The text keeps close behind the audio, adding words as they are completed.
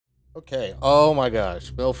Okay. Oh my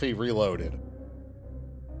gosh. Milfy reloaded.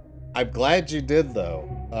 I'm glad you did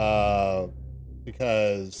though.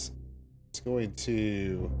 Because it's going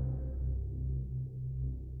to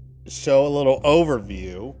show a little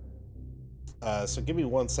overview. So give me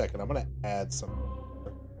 1 second. I'm gonna add some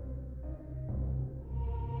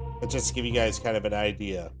just to give you guys kind of an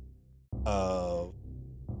idea of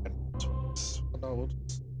no, we'll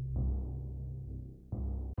just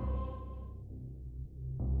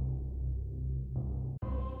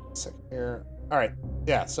second here. All right.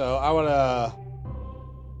 Yeah, so I want to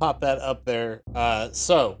pop that up there.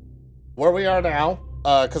 So where we are now,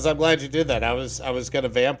 because I'm glad you did that. I was gonna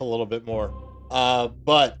vamp a little bit more.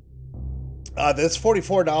 But this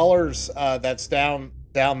 $44 that's down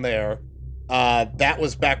there, that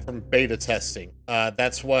was back from beta testing.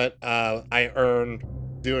 That's what I earned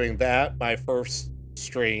doing that my first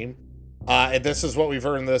stream, and this is what we've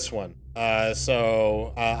earned this one.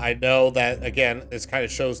 So I know that again, this kind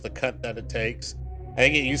of shows the cut that it takes. I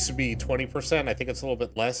think it used to be 20%. I think it's a little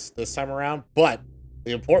bit less this time around. But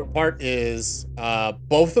the important part is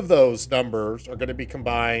both of those numbers are going to be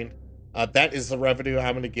combined. That is the revenue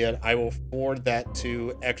I'm going to get. I will forward that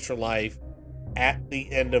to Extra Life at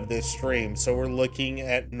the end of this stream. So we're looking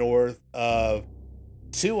at north of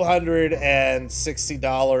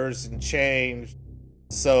 $260 and change.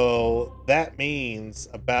 So that means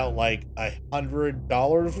about like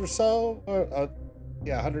 $100 or so.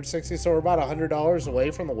 Yeah, 160. So we're about $100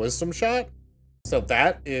 away from the wisdom shot. So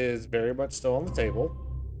that is very much still on the table.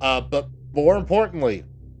 But more importantly,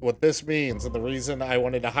 what this means, and the reason I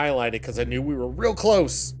wanted to highlight it, because I knew we were real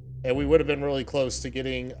close, and we would have been really close to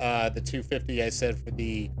getting the 250 I said for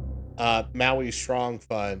the Maui Strong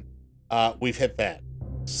Fund. We've hit that.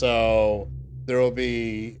 So there will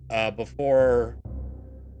be, before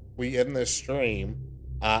we end this stream,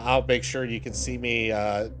 I'll make sure you can see me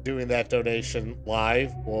doing that donation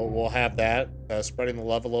live. We'll have that, spreading the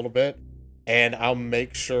love a little bit. And I'll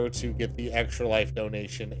make sure to get the Extra Life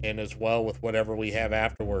donation in as well with whatever we have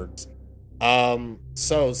afterwards.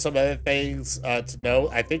 So some other things to know.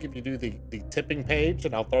 I think if you do the tipping page,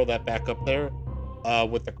 and I'll throw that back up there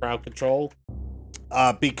with the crowd control,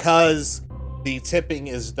 because the tipping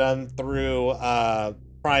is done through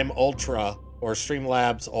Prime Ultra, or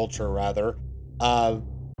Streamlabs Ultra rather.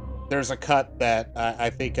 There's a cut that I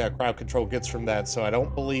think crowd control gets from that, so I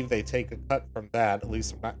don't believe they take a cut from that. At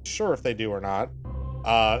least I'm not sure if they do or not.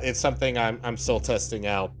 It's something I'm still testing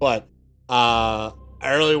out, but I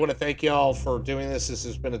really want to thank y'all for doing this. This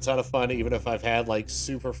has been a ton of fun, even if I've had like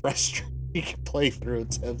super frustrating playthrough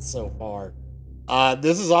attempts so far.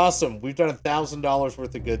 This is awesome. We've done $1,000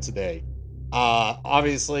 worth of good today.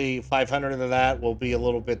 Obviously 500 of that will be a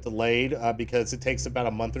little bit delayed because it takes about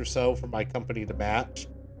a month or so for my company to match.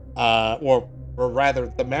 Or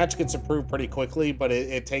rather, the match gets approved pretty quickly, but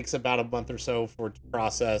it takes about a month or so for it to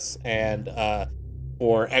process and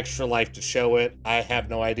for Extra Life to show it. I have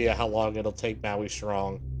no idea how long it'll take Maui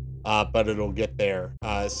Strong, but it'll get there.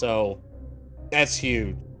 So that's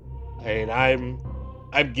huge. I mean, I'm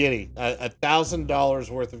giddy. $1,000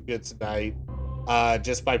 worth of good tonight,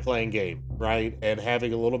 just by playing game, right, and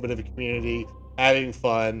having a little bit of a community, having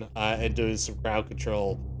fun, and doing some crowd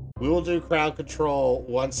control. We will do crowd control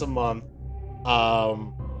once a month. I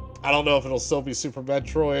don't know if it'll still be Super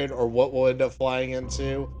Metroid or what we'll end up flying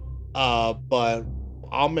into, but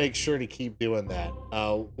I'll make sure to keep doing that.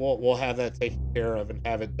 We'll have that taken care of and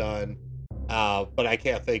have it done. But I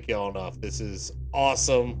can't thank y'all enough. This is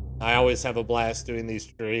awesome. I always have a blast doing these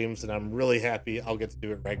streams, and I'm really happy I'll get to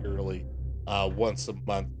do it regularly, once a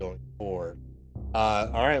month going forward.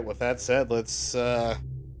 All right, with that said, let's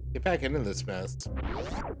get back into this mess.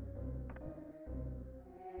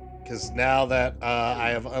 Because now that I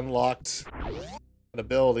have unlocked an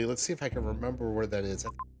ability, let's see if I can remember where that is. I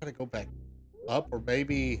think I gotta go back up, or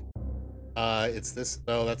maybe it's this.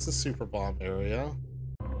 No, that's the super bomb area.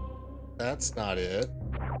 That's not it.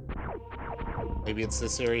 Maybe it's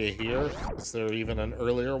this area here. Is there even an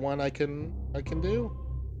earlier one I can do?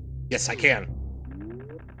 Yes, I can.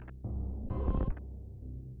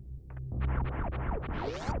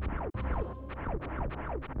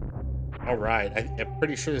 All right, I'm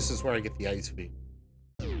pretty sure this is where I get the ice beam.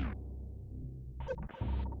 I'm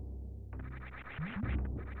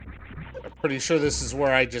pretty sure this is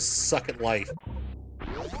where I just suck at life.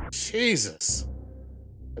 Jesus.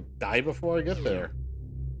 I die before I get there.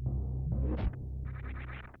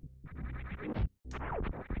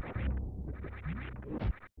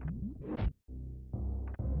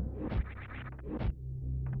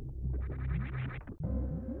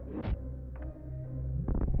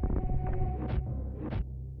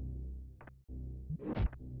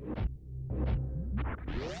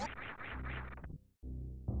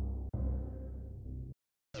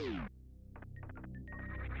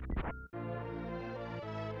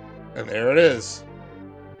 And there it is.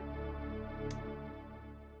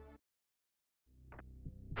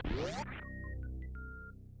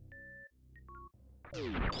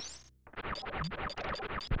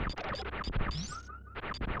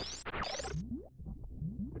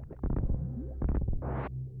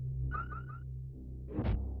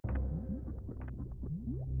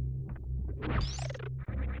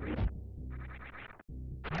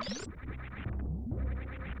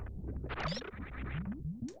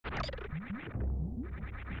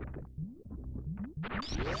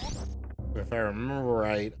 If I remember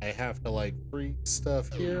right, I have to like freak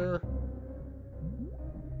stuff here.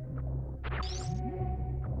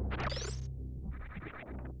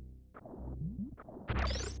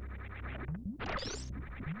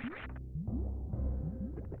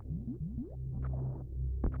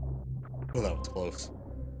 Oh, that was close.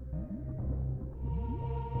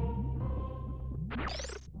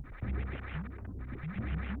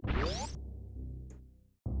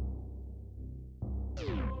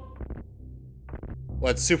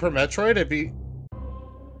 What, Super Metroid? It'd be...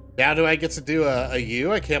 Now do I get to do a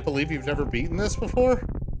U? I can't believe you've never beaten this before?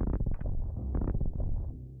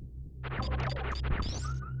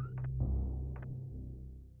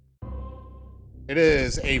 It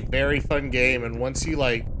is a very fun game, and once you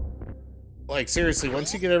like seriously,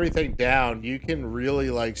 once you get everything down, you can really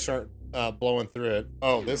like start blowing through it.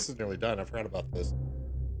 Oh, this is nearly done. I forgot about this.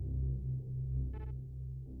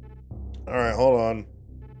 All right, hold on.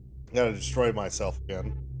 Gotta destroy myself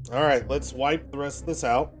again. All right, let's wipe the rest of this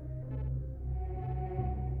out.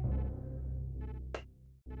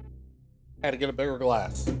 Had to get a bigger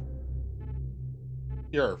glass.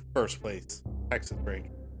 Your first place Texas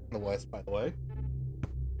Ranger in the West, by the way.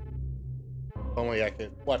 If only I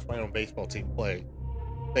could watch my own baseball team play.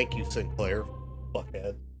 Thank you, Sinclair.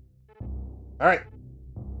 Fuckhead. All right.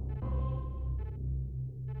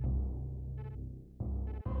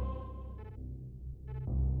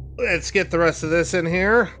 Let's get the rest of this in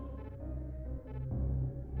here.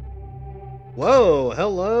 Whoa,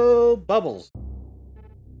 hello, Bubbles.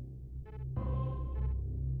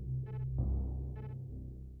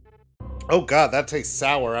 Oh god, that tastes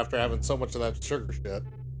sour after having so much of that sugar shit.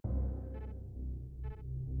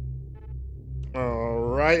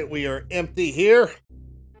 Alright, we are empty here.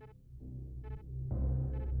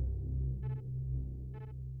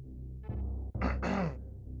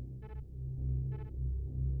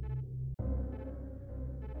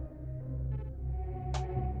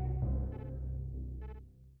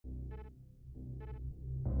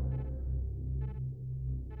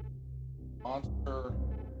 Monster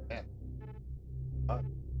and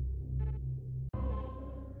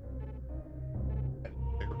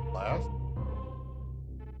bigger glass.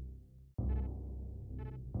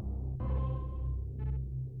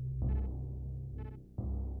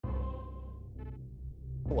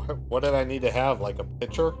 What did I need to have? Like a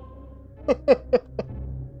pitcher?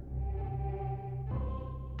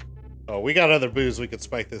 Oh, we got other booze we could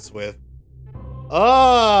spike this with.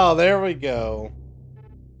 Oh, there we go.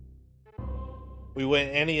 We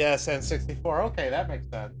went NES and 64. Okay, that makes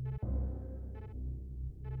sense.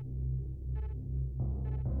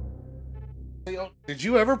 Did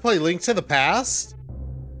you ever play Link to the Past?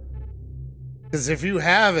 Because if you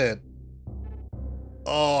haven't...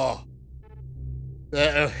 Oh...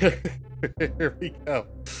 Here we go.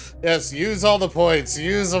 Yes, use all the points.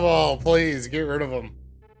 Use them all, please. Get rid of them.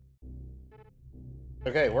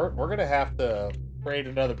 Okay, we're gonna have to create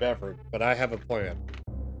another beverage, but I have a plan.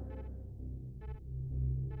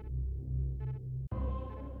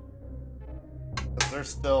 There's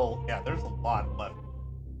still, yeah, there's a lot left.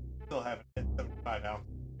 Still haven't hit 75 ounces.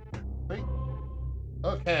 Sweet.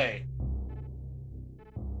 Okay.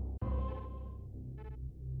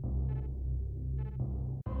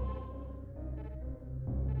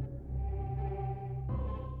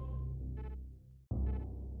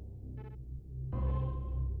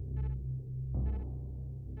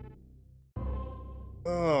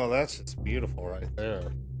 Oh, that's just beautiful right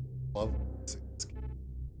there. Love this.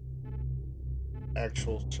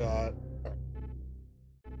 Actual shot.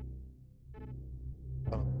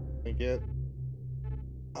 Let me get.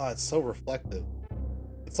 Oh, it's so reflective.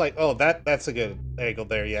 It's like, oh, that's a good angle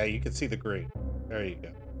there. Yeah, you can see the green. There you go.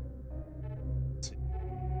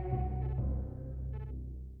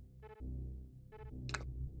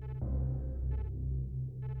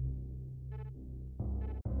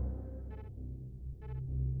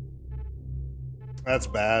 That's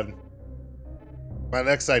bad. My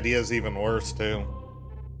next idea is even worse, too.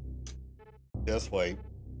 Just wait.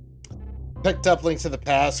 Picked up Link to the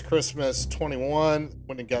Past, Christmas 21.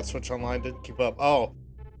 When it got Switch Online, didn't keep up. Oh,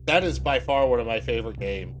 That is by far one of my favorite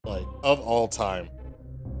games, like, of all time.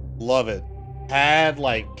 Love it. Had,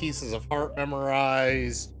 like, Pieces of Heart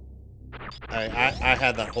memorized. I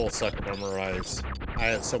had that whole sucker memorized. I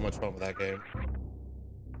had so much fun with that game.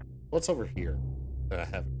 What's over here that I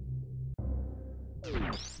haven't?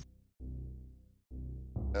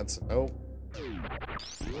 That's a nope.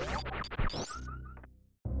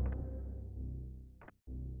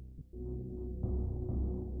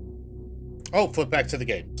 Oh, flip back to the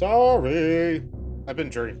game. Sorry. I've been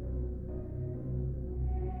drinking.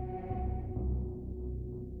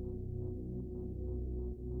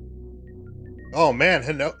 Oh, man.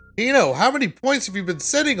 Hino, how many points have you been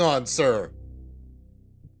sitting on, sir?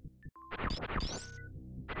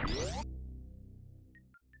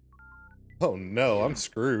 Oh, no. I'm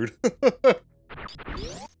screwed.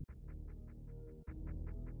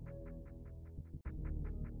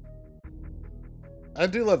 I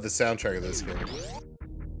do love the soundtrack of this game.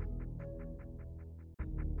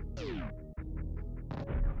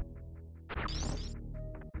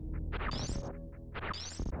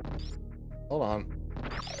 Hold on.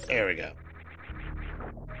 There we go.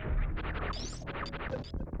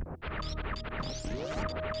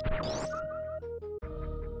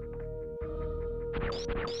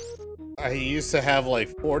 I used to have like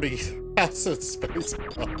 40,000 space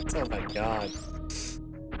points. Oh my god.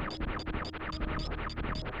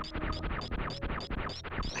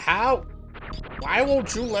 How? Why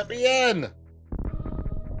won't you let me in?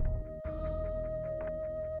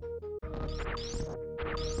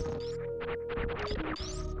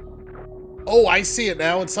 Oh, I see it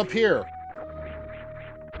now. It's up here.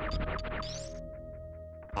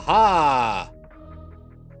 Aha!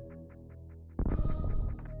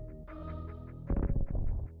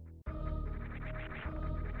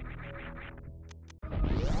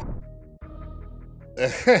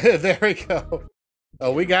 There we go.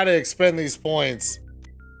 Oh, we gotta expend these points.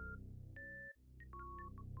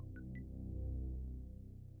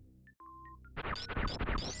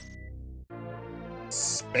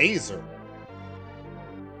 Spazer.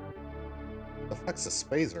 The fuck's a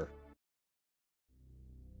spazer?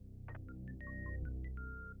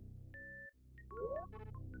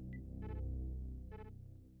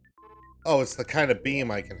 Oh, it's the kind of beam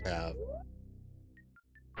I can have.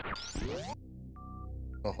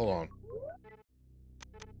 Oh, hold on.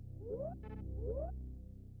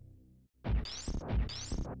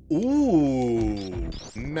 Ooh,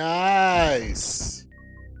 nice.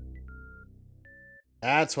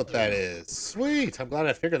 That's what that is. Sweet. I'm glad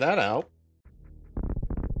I figured that out.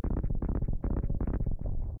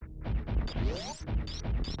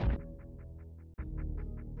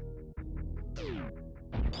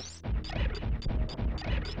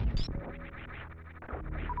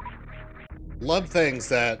 Love things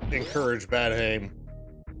that encourage bad aim.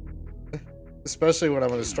 Especially when I'm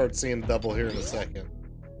going to start seeing double here in a second.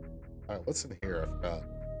 Alright, what's in here? I forgot.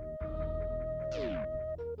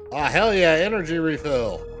 Ah, hell yeah, energy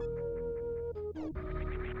refill.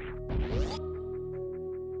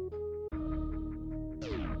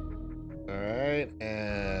 Alright,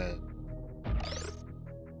 and...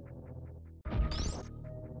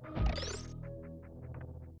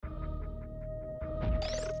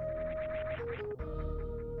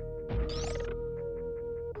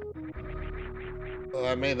 Oh,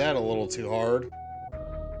 I made that a little too hard.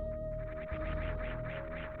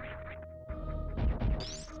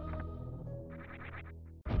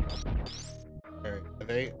 Alright, I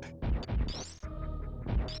think...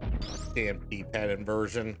 Damn D-pad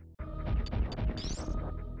inversion.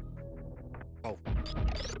 Oh.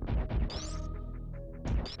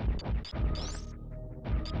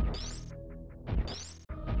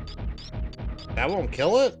 That won't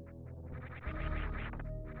kill it?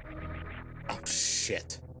 Oh,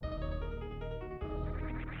 shit.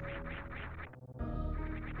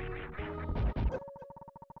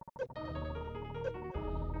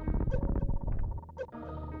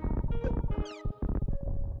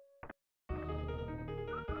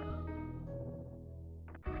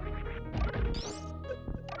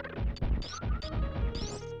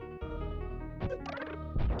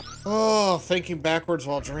 Oh, thinking backwards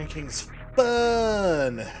while drinking's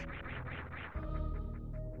fun.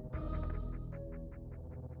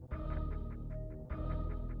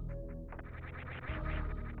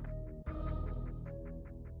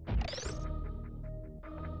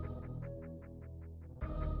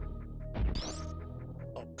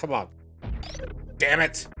 Oh, come on. Damn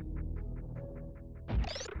it.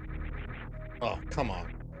 Oh, come on.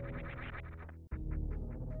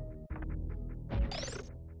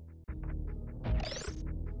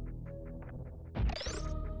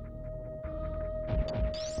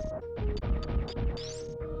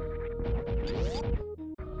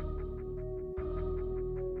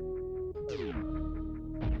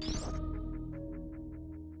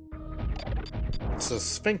 It's a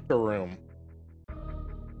sphincter room.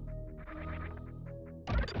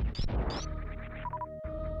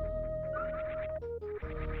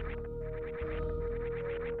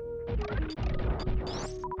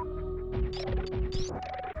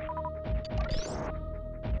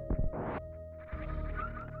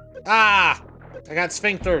 Ah! I got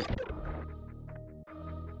sphinctered.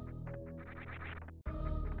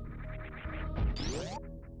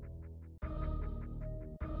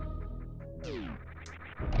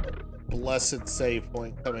 Blessed save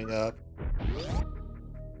point coming up.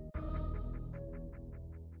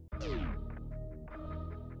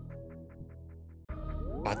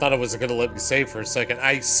 I thought it was gonna let me save for a second.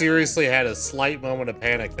 I seriously had a slight moment of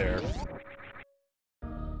panic there.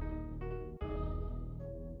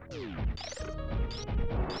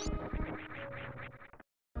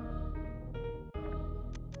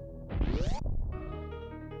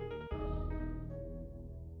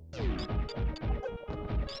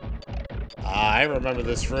 I remember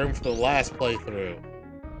this room from the last playthrough.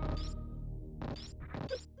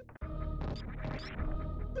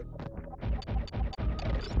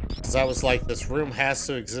 Because I was like, this room has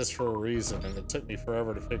to exist for a reason, and it took me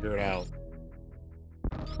forever to figure it out.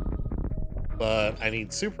 But I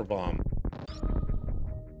need Super Bomb.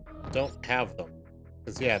 Don't have them.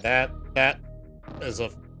 Because, yeah, that is a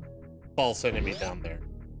false enemy down there.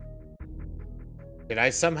 Did I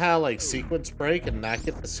somehow, like, sequence break and not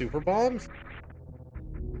get the Super Bombs?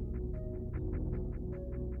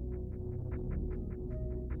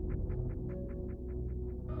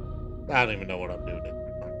 I don't even know what I'm doing anymore.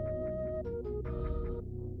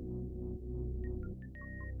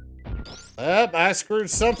 Yep, I screwed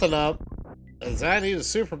something up. As I need a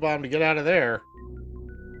Super Bomb to get out of there.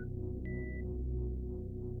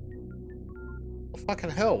 Well, fucking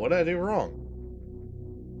hell, what did I do wrong?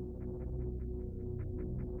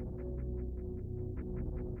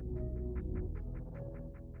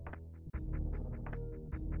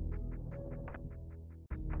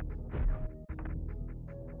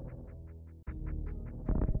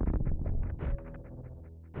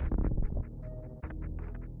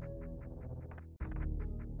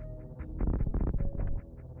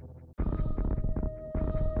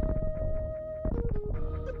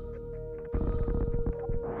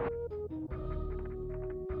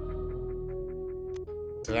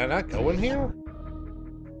 Did I not go in here?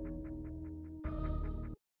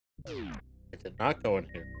 I did not go in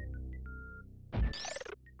here.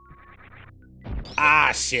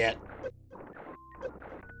 Ah, shit.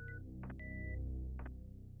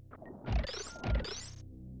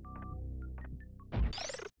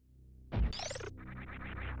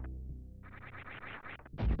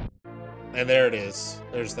 And there it is.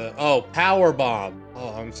 There's the... Oh, power bomb.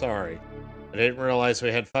 Oh, I'm sorry. I didn't realize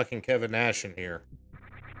we had fucking Kevin Nash in here.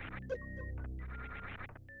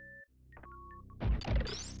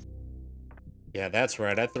 Yeah, that's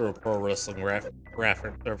right. I threw a pro wrestling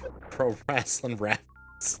pro wrestling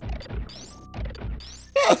reference.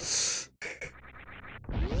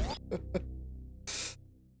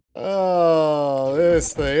 Oh,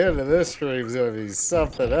 the end of this stream's gonna be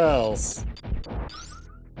something else.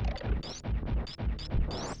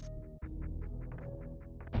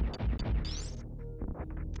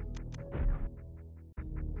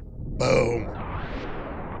 Boom.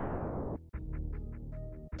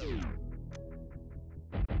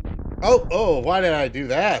 Oh, why did I do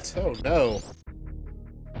that? Oh, no.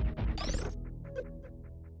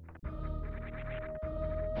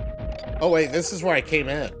 Oh, wait, this is where I came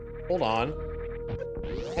in. Hold on.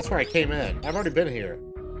 That's where I came in. I've already been here.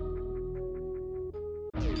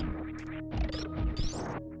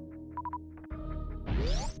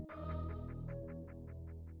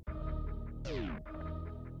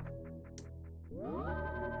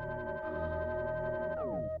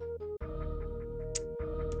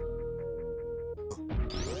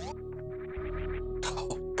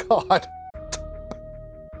 Oh, God.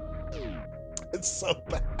 It's so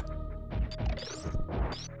bad.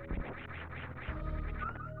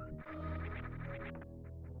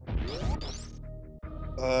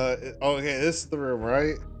 Okay, this is the room,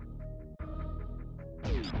 right?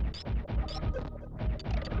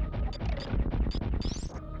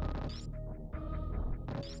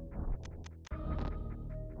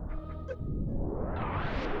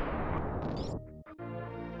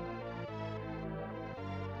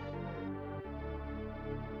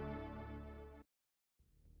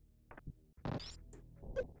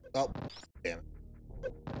 Oh, damn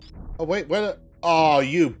it. Oh, wait, what? Oh,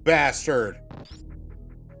 you bastard.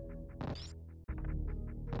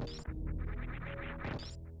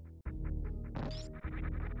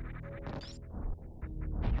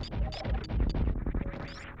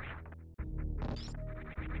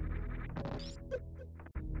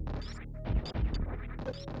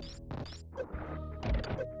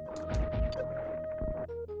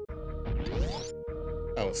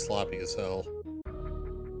 was sloppy as hell.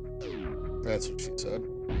 That's what she said.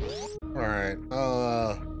 Alright,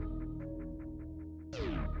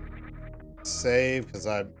 save, because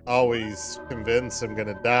I'm always convinced I'm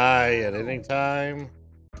gonna die at any time.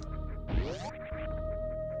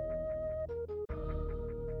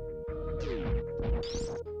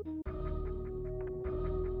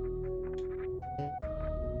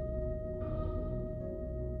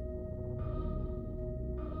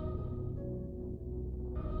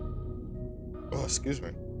 Oh, excuse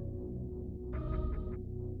me.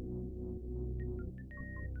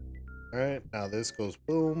 Alright, now this goes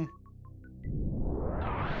boom.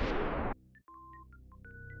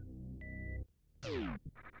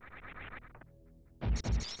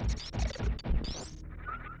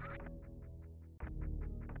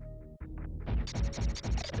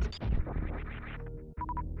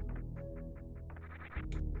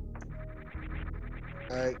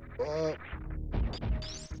 Alright, well.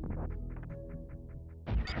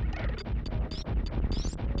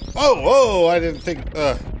 Oh, whoa, I didn't think,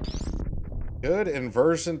 good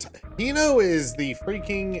inversion. Hino is the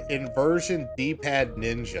freaking inversion D-pad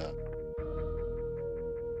ninja.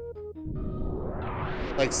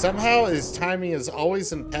 Like, somehow his timing is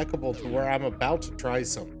always impeccable to where I'm about to try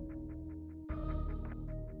some.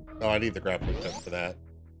 Oh, I need the grappling hook for that.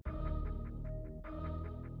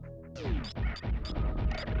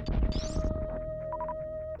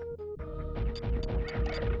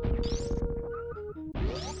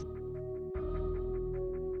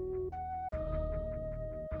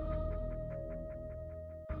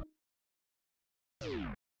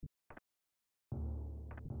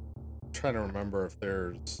 Trying to remember if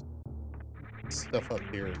there's stuff up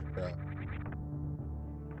here.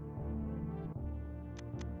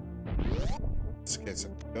 Okay, so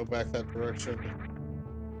go back that direction.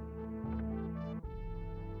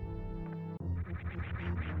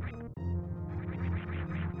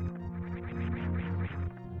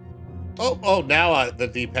 Oh, now the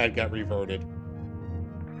D-pad got reverted.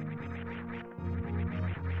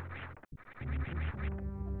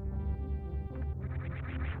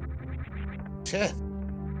 Shit,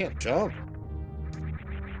 can't jump.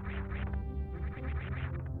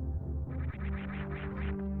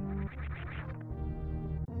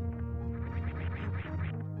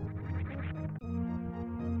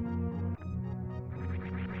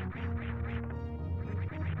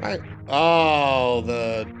 Right. Oh,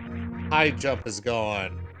 the high jump is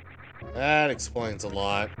gone. That explains a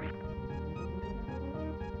lot.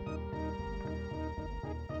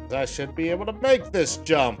 I should be able to make this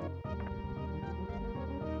jump.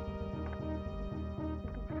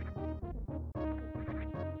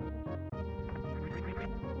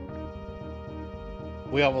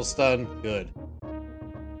 We almost done. Good.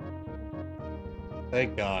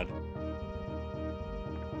 Thank God.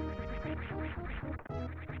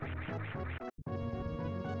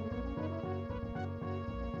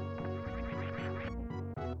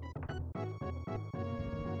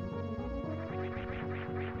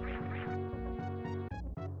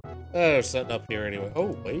 They're setting up here anyway.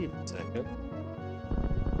 Oh, wait a second.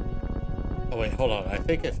 Oh, wait, hold on. I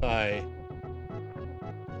think if I...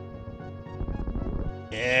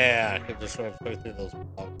 Yeah, I can just run straight through those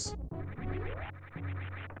blocks.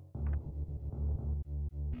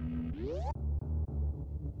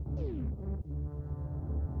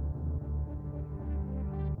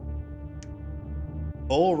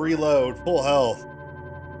 Full reload, full health.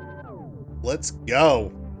 Let's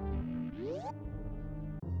go.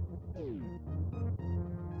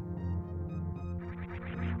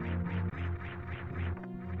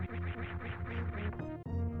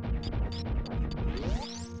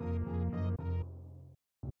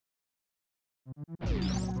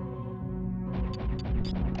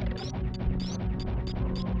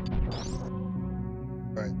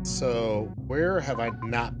 All right, so where have I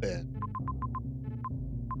not been?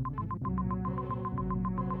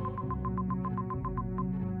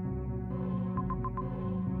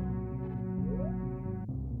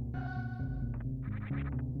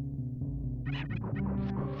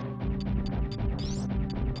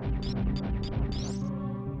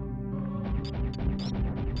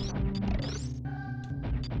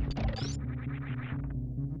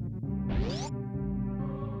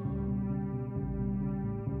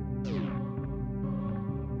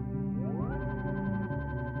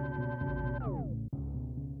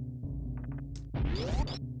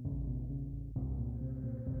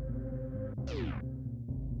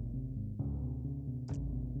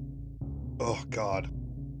 Oh, God.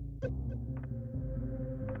 If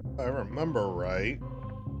I remember right.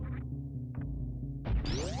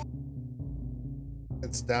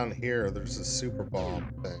 It's down here. There's a super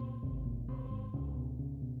bomb thing.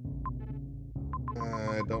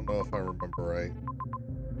 I don't know if I remember right.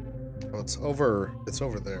 Oh, it's over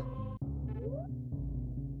there.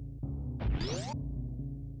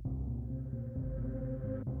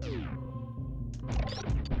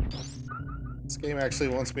 This game actually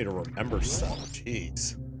wants me to remember stuff.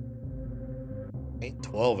 Jeez. Ain't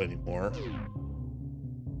 12 anymore.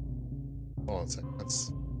 Hold on a second.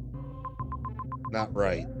 That's not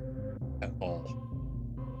right at all.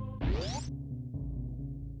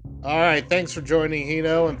 Alright, thanks for joining,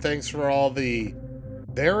 Hino, and thanks for all the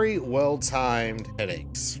very well-timed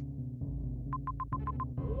headaches.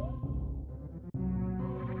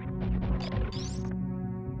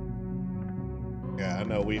 Yeah, I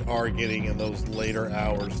know we are getting in those later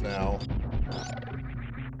hours now.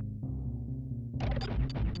 I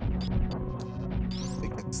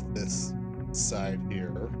think it's this side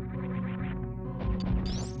here.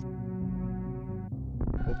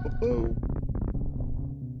 Boo-boo-boo.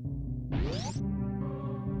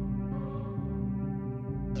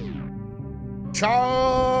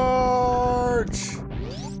 Charge!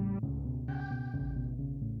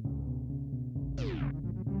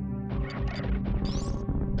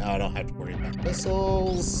 Now I don't have to worry about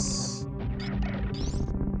missiles.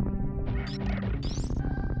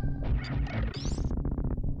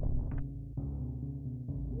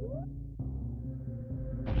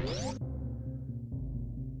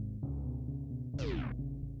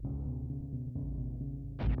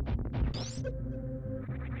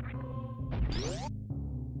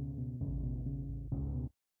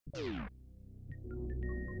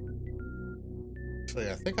 Actually,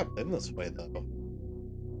 I think I've been this way, though.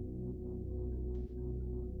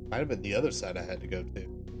 Might have been the other side I had to go to.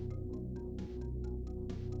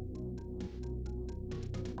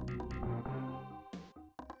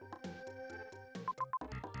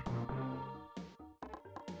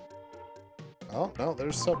 Oh, no,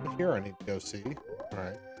 there's something here I need to go see.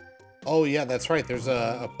 Alright. Oh, yeah, that's right. There's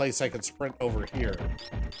a place I could sprint over here.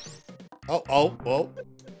 Oh, well,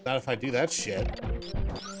 not if I do that shit.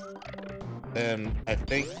 Then I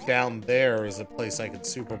think down there is a place I could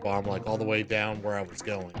super bomb, like, all the way down where I was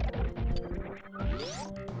going.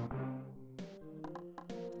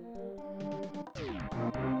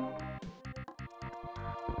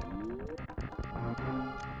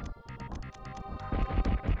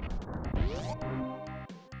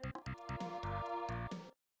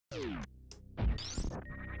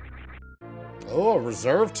 Oh, a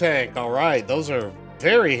reserve tank. All right, those are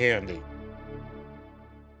very handy.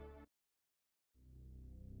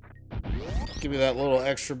 Give me that little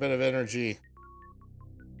extra bit of energy.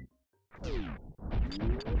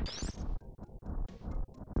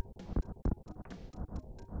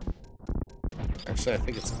 Actually, I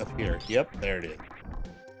think it's up here. Yep, there it is.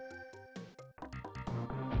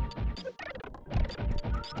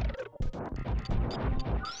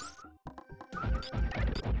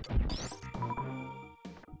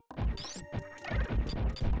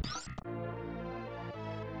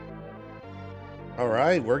 All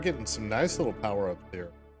right, we're getting some nice little power-ups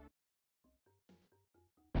here.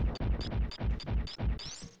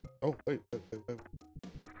 Oh, wait.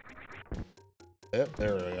 Yep,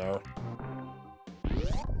 there we are.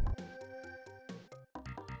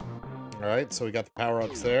 All right, so we got the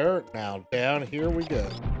power-ups there. Now, down here we go.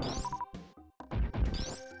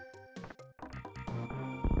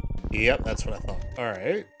 Yep, that's what I thought. All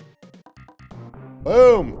right.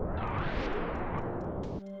 Boom!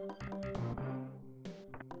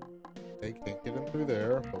 They can't get in through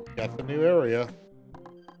there, but we got the new area.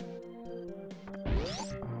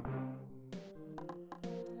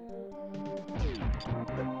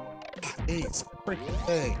 These freaking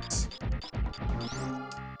things.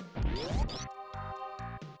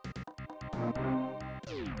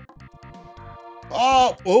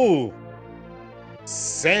 Oh! Ooh!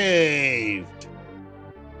 Saved!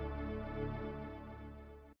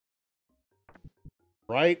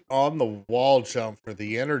 Right on the wall jump for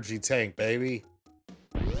the energy tank, baby.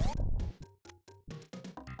 All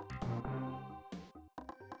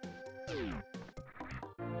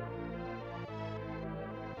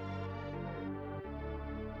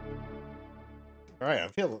right,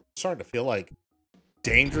 I'm starting to feel like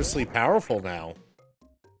dangerously powerful now.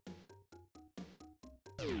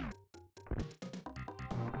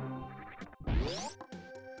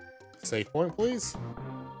 Save point, please.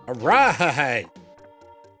 All right.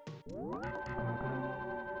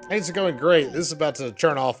 Things are going great. This is about to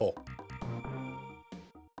turn awful.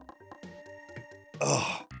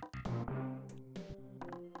 Ugh.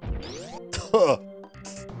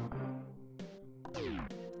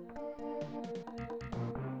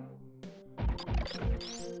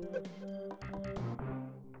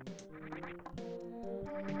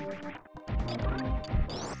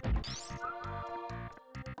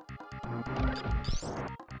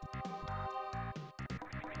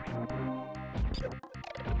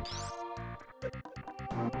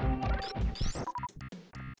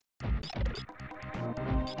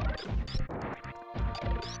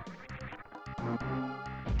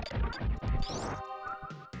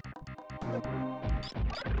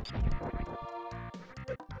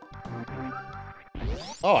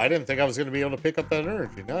 Oh, I didn't think I was going to be able to pick up that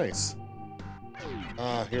energy. Nice.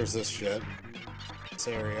 Here's this shit. This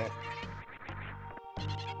area.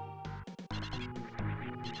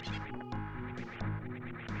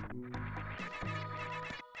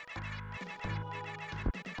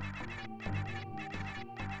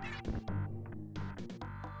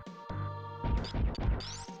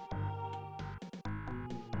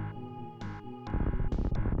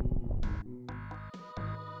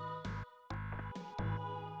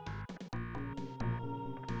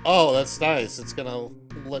 Oh, that's nice. It's gonna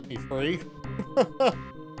let me free.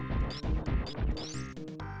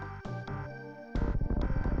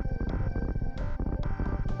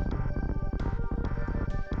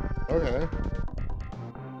 Okay.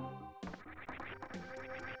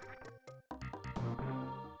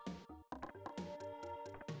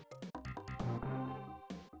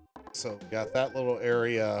 So got that little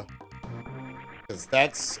area,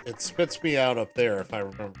 because it spits me out up there if I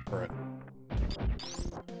remember correctly.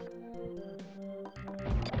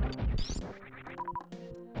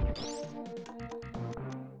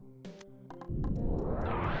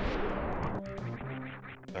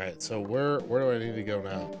 Alright, so where do I need to go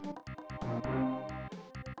now?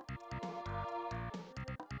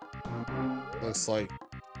 Looks like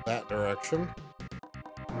that direction.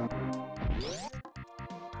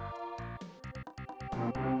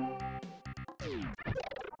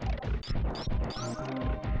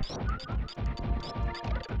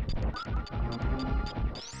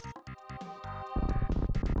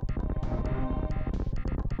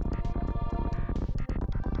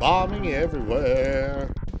 Bombing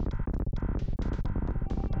everywhere.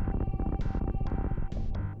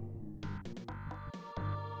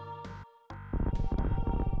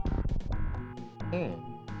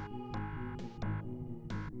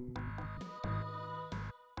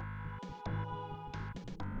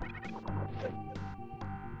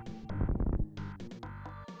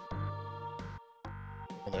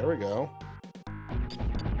 Well, there we go.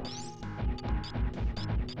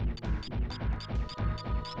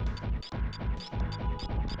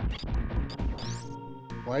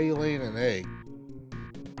 Why are you laying an egg?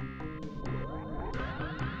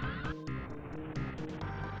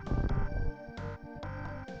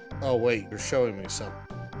 Oh, wait, you're showing me something.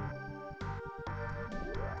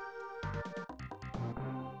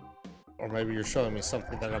 Or maybe you're showing me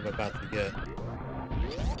something that I'm about to get.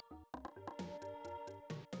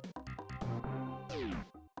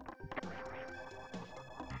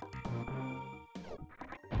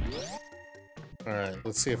 Alright,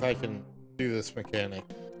 let's see if I can do this mechanic.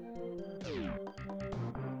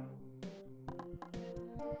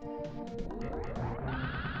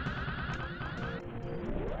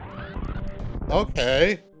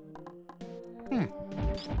 Okay.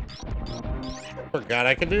 Forgot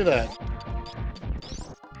I could do that.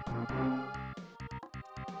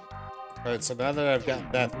 Alright, so now that I've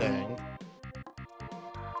got that thing.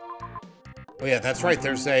 Oh yeah, that's right.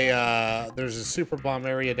 There's a super bomb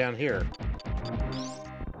area down here.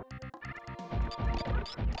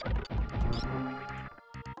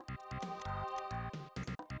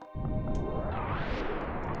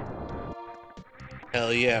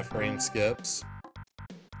 Hell yeah, frame skips.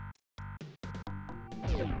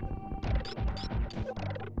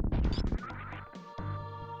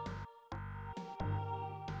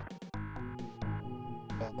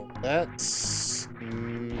 Well, that's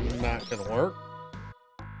not gonna work.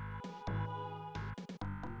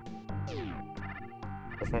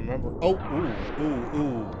 If I remember. Oh,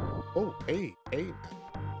 ooh. Oh, hey.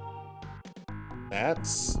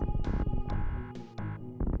 That's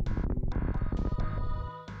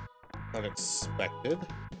unexpected.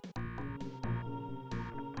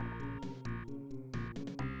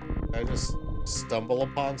 I just stumble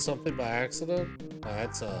upon something by accident? Oh,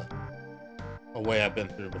 that's a way I've been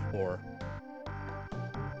through before.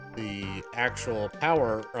 The actual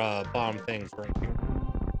power bomb things right here.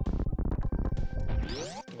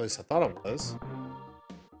 At least I thought it was.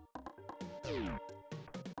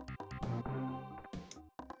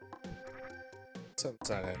 Something's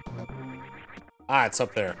not it. Ah, it's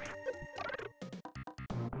up there.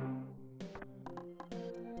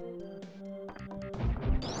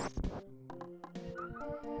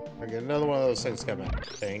 I get another one of those things coming.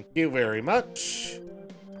 Thank you very much.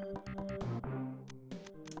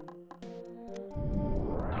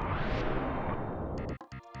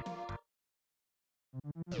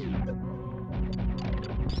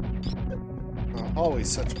 always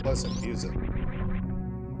such pleasant music.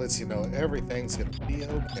 Lets you know everything's gonna be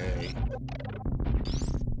okay.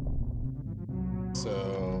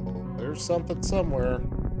 So, there's something somewhere.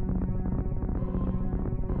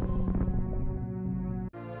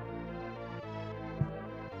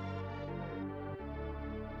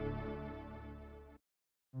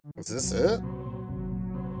 Is this it?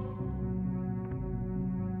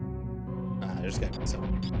 Ah, there's gotta be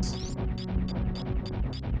something else.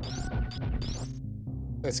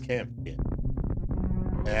 This can't be it.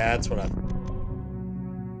 That's what I thought.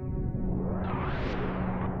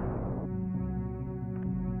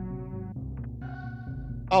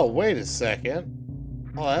 Oh, wait a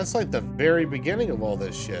second. Oh, that's like the very beginning of all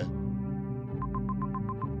this shit.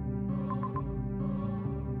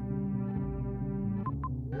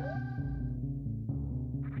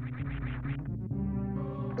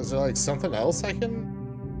 Is there like something else I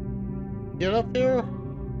can get up here?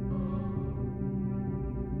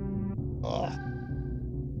 Ugh.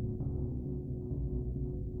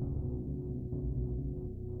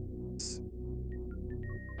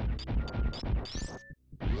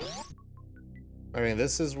 I mean,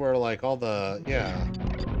 this is where like all the, yeah.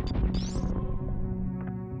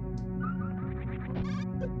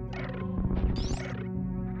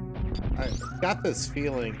 I got this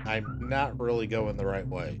feeling I'm not really going the right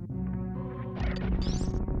way.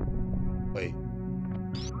 Wait.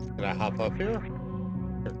 Can I hop up here?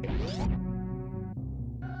 Okay.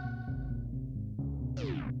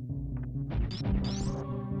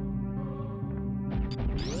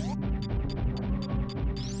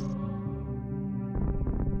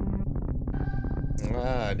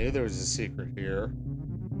 Ah, I knew there was a secret here.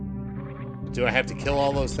 Do I have to kill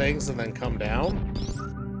all those things and then come down?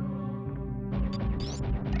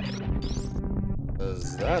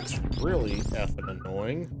 Because that's really effing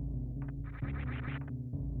annoying.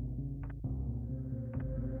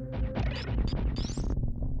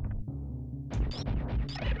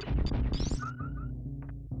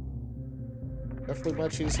 Definitely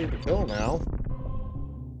much easier to kill now.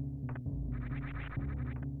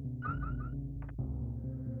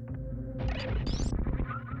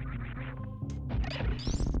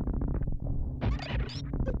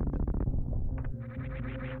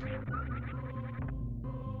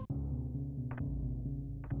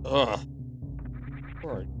 Ugh.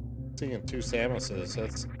 Alright. Seeing two Samuses,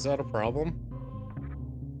 is that a problem?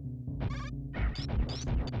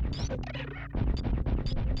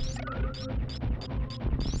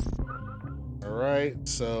 Alright,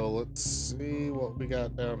 so let's see what we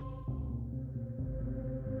got down.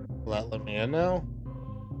 Will that let me in now?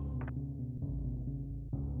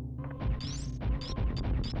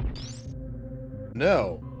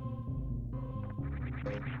 No.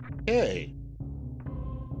 Okay.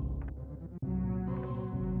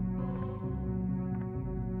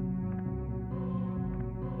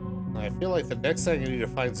 I feel like the next thing I need to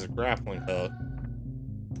find is a grappling hook.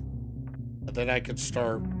 And then I can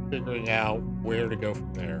start figuring out where to go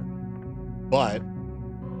from there. But,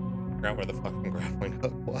 I forgot where the fucking grappling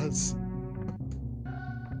hook was.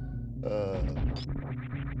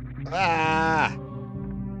 Ah!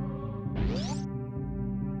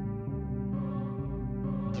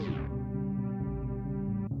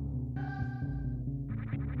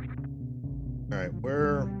 Alright,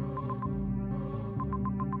 where...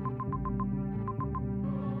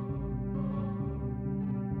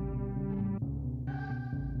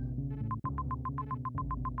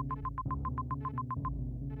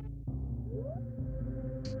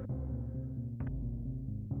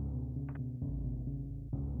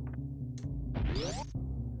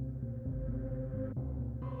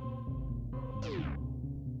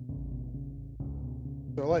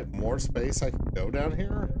 Is there like more space I can go down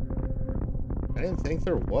here? I didn't think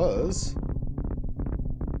there was.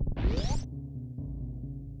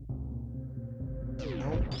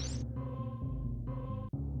 No.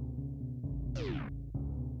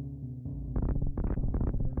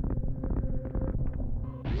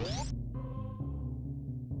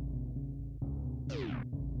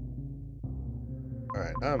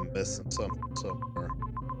 Alright, I'm missing something somewhere.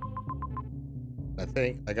 I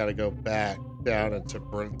think I gotta go back down into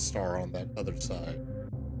Brimstar on that other side.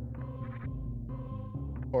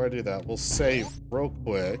 Before I do that, we'll save real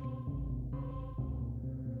quick.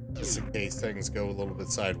 Just in case things go a little bit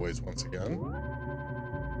sideways once again.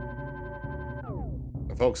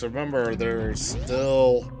 And folks, remember, there's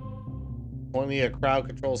still plenty of crowd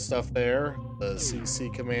control stuff there. The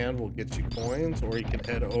CC command will get you coins, or you can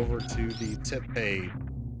head over to the tip page.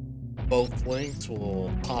 Both links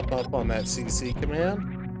will pop up on that CC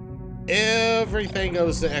command. Everything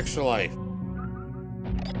goes to extra life.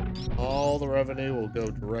 all the revenue will go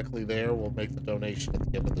directly there. We'll make the donation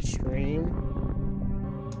at the end of the stream.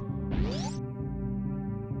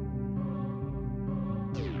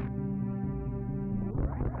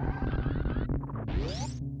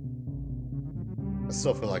 I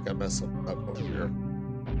still feel like I messed up over here.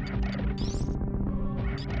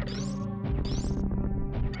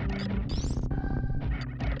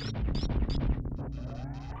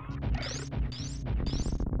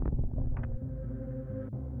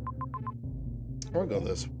 I'll go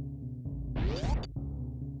this way.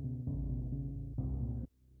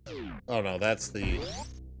 Oh no, that's the...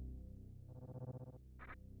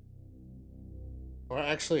 Or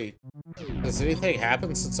actually, does anything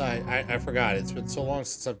happen since I forgot. It's been so long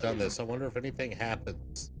since I've done this. I wonder if anything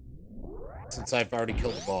happens since I've already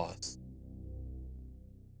killed the boss.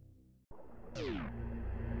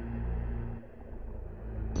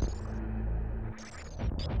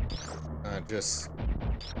 Just...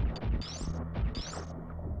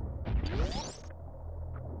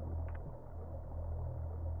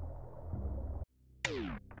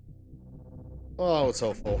 Oh, it's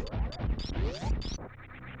hopeful.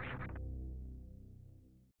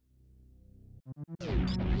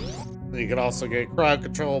 You can also get crowd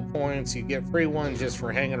control points. You get free ones just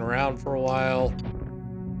for hanging around for a while.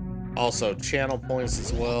 Also channel points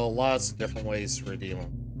as well. Lots of different ways to redeem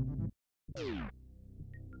them.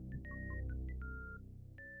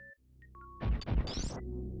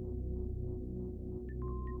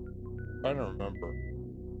 I'm trying to remember.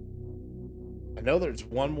 I know there's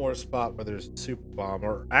one more spot where there's a super bomb.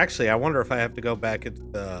 Or actually, I wonder if I have to go back into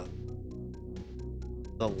the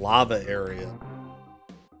lava area.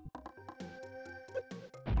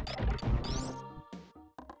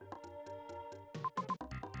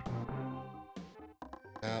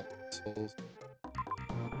 Apples.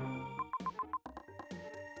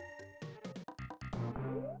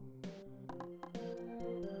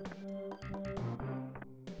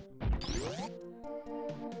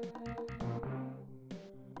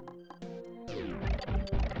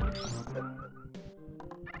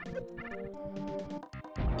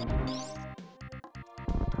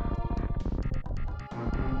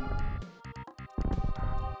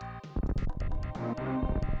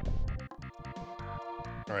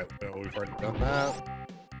 Alright, well, we've already done that.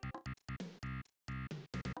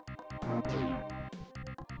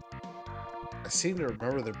 I seem to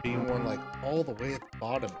remember there being one, like, all the way at the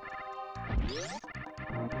bottom.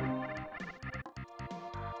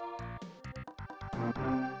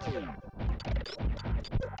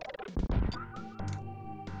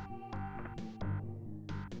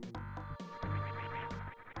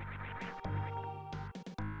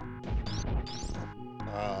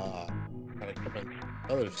 Gotta come in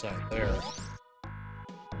the other side there.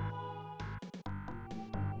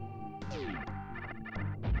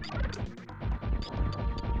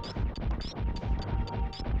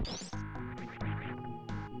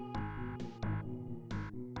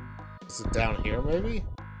 Is it down here, maybe?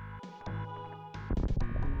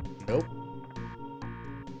 Nope.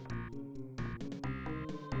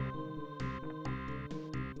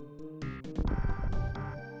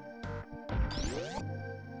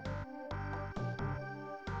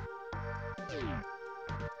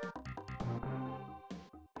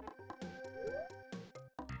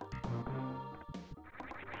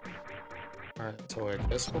 Alright, so I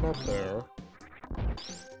just went up there.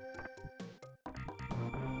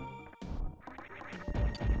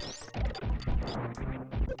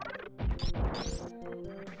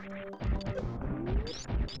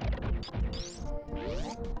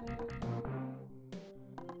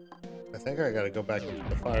 I think I gotta go back into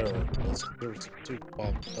the fire. There's two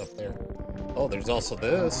bombs up there. Oh, there's also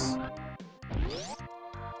this.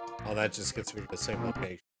 Oh, that just gets me to the same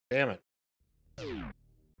location. Damn it.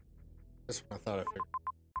 This one I thought I figured.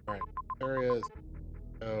 Alright, there is.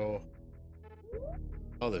 So.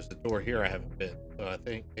 Oh, there's a door here I haven't been. So I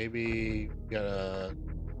think maybe we got a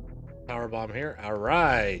power bomb here.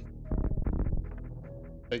 Alright.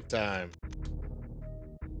 Big time.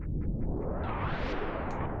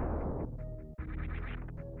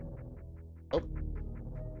 Oh.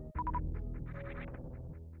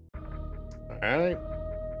 Alright.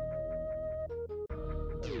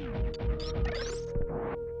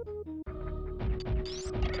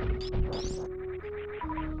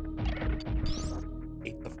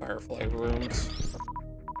 Hate the firefly rooms.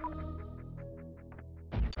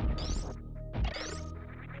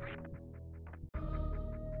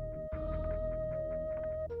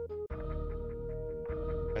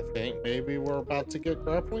 I think maybe we're about to get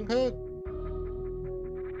grappling hook.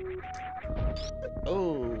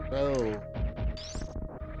 Oh no.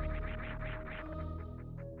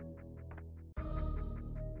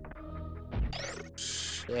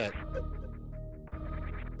 Shit.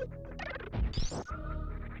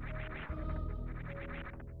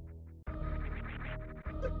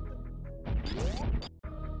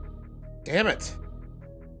 Damn it.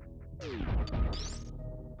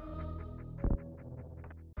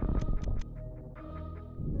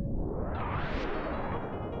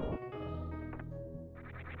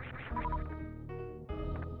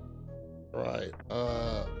 Right.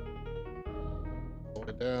 Slow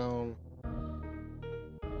it down.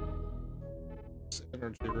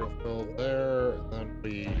 Energy refill there, and then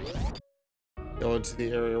we go into the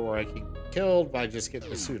area where I can get killed by just getting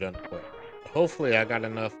the suit unequipped. Hopefully I got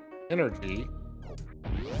enough energy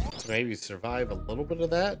to maybe survive a little bit of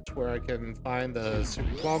that to where I can find the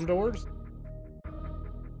super bomb doors.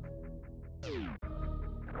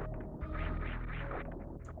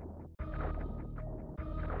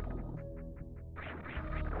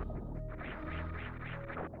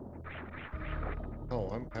 Oh,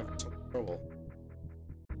 I'm having some trouble.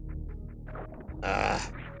 Ah.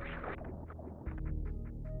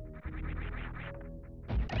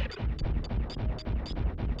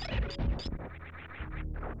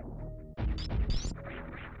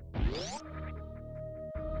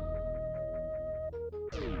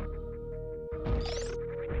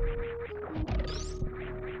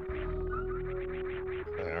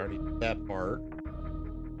 I already did that part.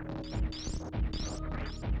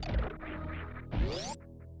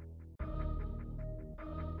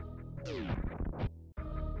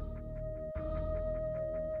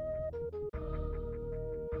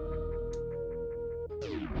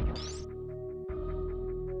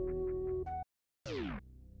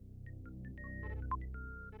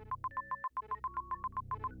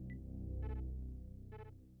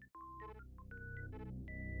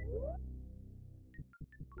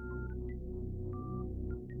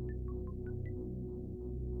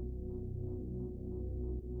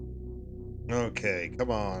 Okay,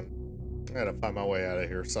 come on. I gotta find my way out of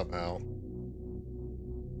here somehow.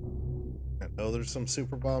 I know there's some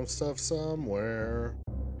super bomb stuff somewhere.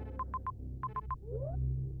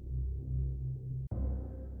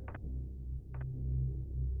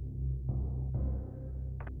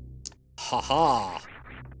 Haha.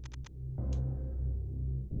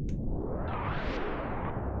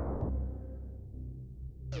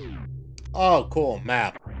 Oh, cool.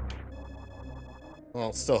 Map.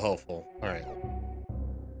 Well, still helpful. Alright.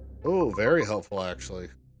 Ooh, very helpful, actually.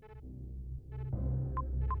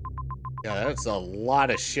 Yeah, that's a lot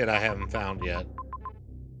of shit I haven't found yet.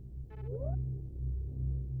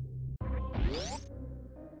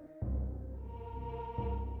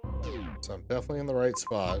 So I'm definitely in the right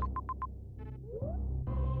spot.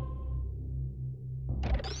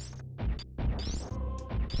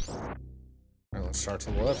 Alright, let's start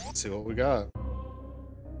to the left and see what we got.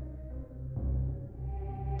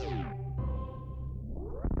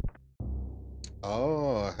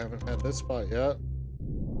 Oh, I haven't had this spot yet.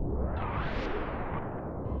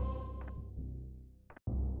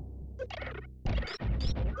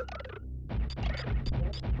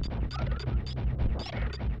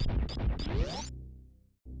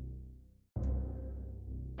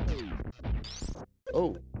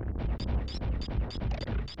 Oh.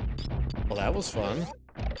 Well, that was fun.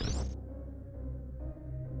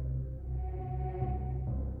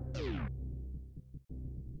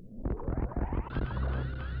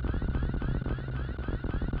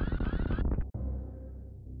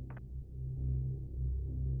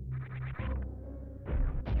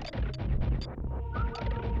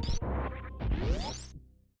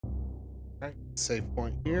 Alright, save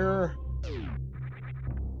point here.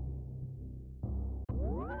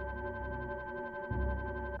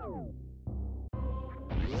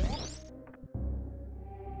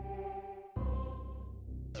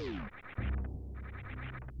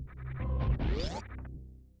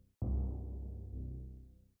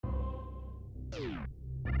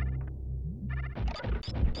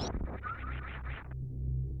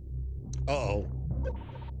 Uh-oh.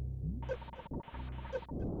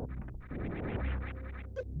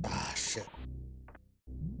 Ah, shit.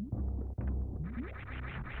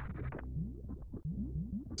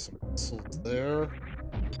 Some missiles there.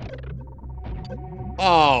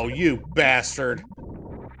 Oh, you bastard.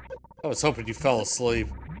 I was hoping you fell asleep.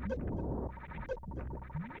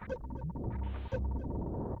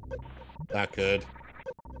 Not good.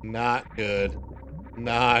 Not good.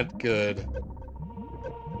 Not good.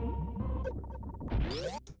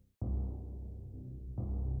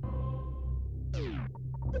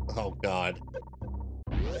 Oh, God.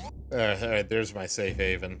 Alright, there's my safe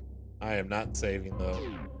haven. I am not saving, though.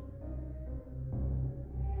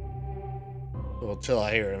 We'll chill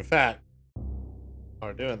out here. In fact,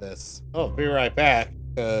 are doing this. Oh, be right back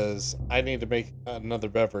because I need to make another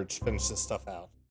beverage, finish this stuff out.